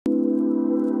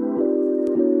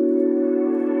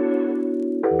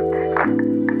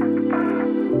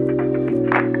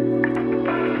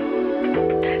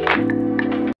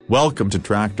Welcome to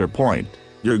Tractor Point,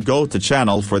 your go-to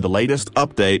channel for the latest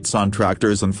updates on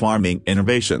tractors and farming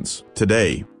innovations.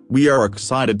 Today, we are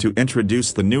excited to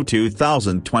introduce the new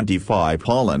 2025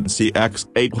 Holland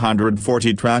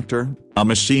CX840 tractor, a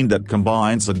machine that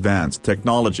combines advanced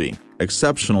technology,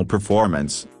 exceptional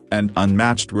performance, and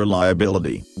unmatched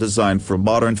reliability. Designed for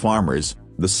modern farmers,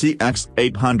 the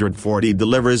CX840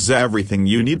 delivers everything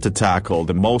you need to tackle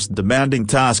the most demanding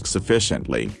tasks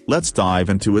efficiently. Let's dive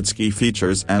into its key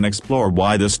features and explore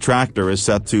why this tractor is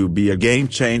set to be a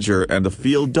game-changer in the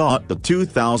field. The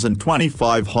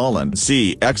 2025 Holland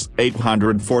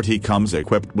CX840 comes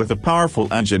equipped with a powerful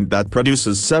engine that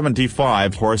produces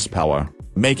 75 horsepower,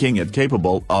 making it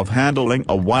capable of handling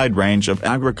a wide range of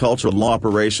agricultural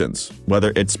operations.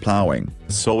 Whether it's plowing,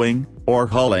 sowing, or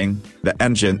hauling, the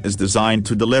engine is designed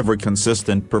to deliver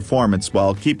consistent performance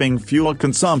while keeping fuel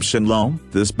consumption low.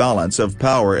 This balance of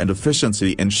power and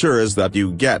efficiency ensures that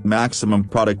you get maximum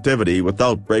productivity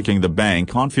without breaking the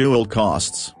bank on fuel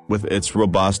costs. With its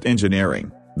robust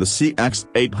engineering, the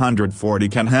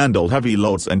CX840 can handle heavy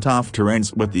loads and tough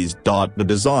terrains with ease. The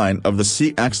design of the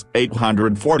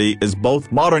CX840 is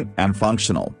both modern and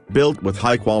functional. Built with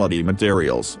high-quality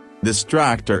materials, this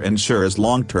tractor ensures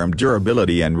long-term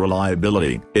durability and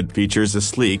reliability. It features a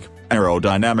sleek,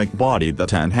 aerodynamic body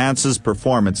that enhances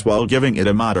performance while giving it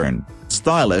a modern,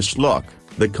 stylish look.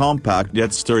 The compact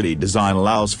yet sturdy design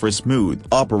allows for smooth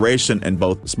operation in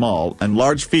both small and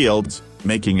large fields,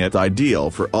 making it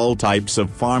ideal for all types of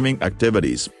farming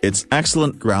activities. Its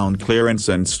excellent ground clearance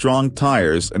and strong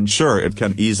tires ensure it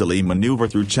can easily maneuver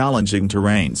through challenging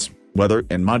terrains, whether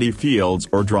in muddy fields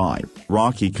or dry,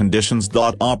 rocky conditions.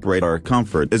 Operator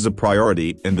comfort is a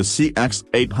priority in the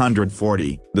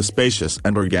CX840. The spacious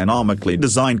and ergonomically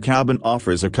designed cabin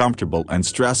offers a comfortable and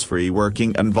stress-free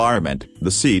working environment.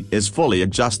 The seat is fully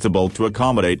adjustable to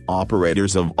accommodate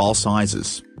operators of all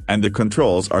sizes, and the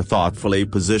controls are thoughtfully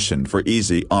positioned for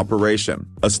easy operation.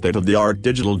 A state-of-the-art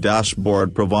digital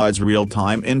dashboard provides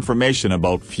real-time information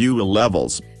about fuel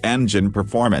levels, engine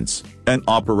performance, and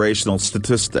operational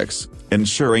statistics,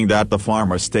 ensuring that the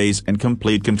farmer stays in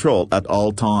complete control at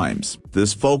all times.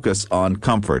 This focus on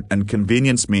comfort and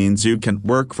convenience means you can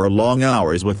work for long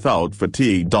hours without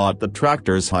fatigue. The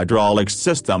tractor's hydraulic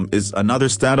system is another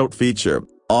standout feature,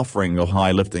 offering a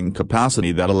high lifting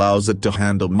capacity that allows it to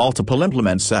handle multiple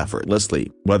implements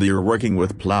effortlessly. Whether you're working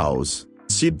with plows,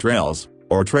 seed drills,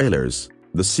 or trailers,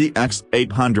 the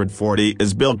CX840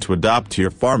 is built to adapt to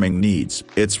your farming needs.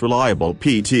 Its reliable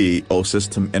PTO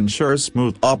system ensures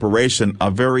smooth operation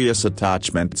of various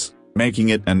attachments, making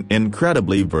it an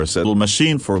incredibly versatile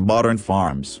machine for modern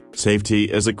farms. Safety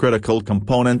is a critical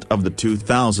component of the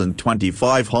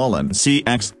 2025 Holland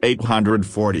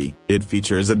CX840. It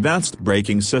features advanced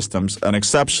braking systems and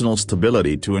exceptional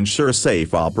stability to ensure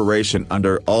safe operation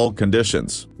under all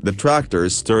conditions. The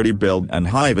tractor's sturdy build and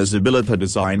high visibility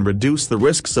design reduce the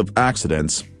risks of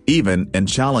accidents, even in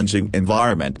challenging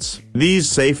environments. These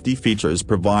safety features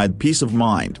provide peace of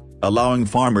mind, allowing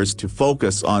farmers to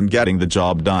focus on getting the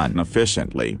job done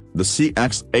efficiently. The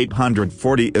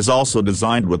CX840 is also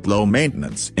designed with low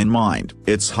maintenance in mind.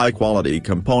 Its high-quality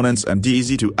components and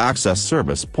easy-to-access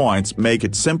service points make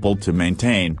it simple to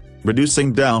maintain,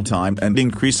 reducing downtime and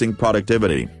increasing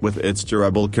productivity. With its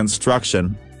durable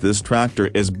construction, this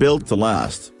tractor is built to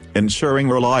last, ensuring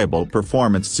reliable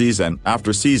performance season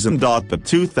after season. The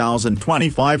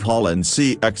 2025 Holland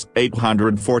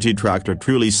CX840 tractor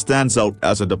truly stands out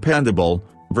as a dependable,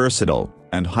 versatile,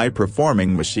 and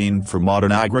high-performing machine for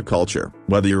modern agriculture.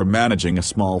 Whether you're managing a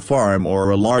small farm or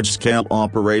a large-scale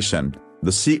operation, the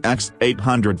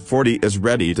CX840 is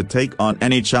ready to take on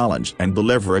any challenge and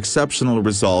deliver exceptional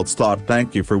results.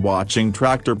 Thank you for watching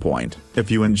Tractor Point. If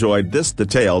you enjoyed this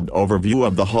detailed overview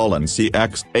of the Holland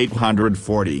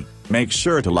CX840, make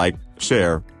sure to like,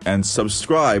 share, and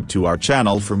subscribe to our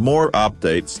channel for more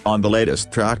updates on the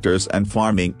latest tractors and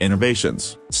farming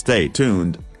innovations. Stay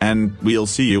tuned, and we'll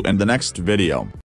see you in the next video.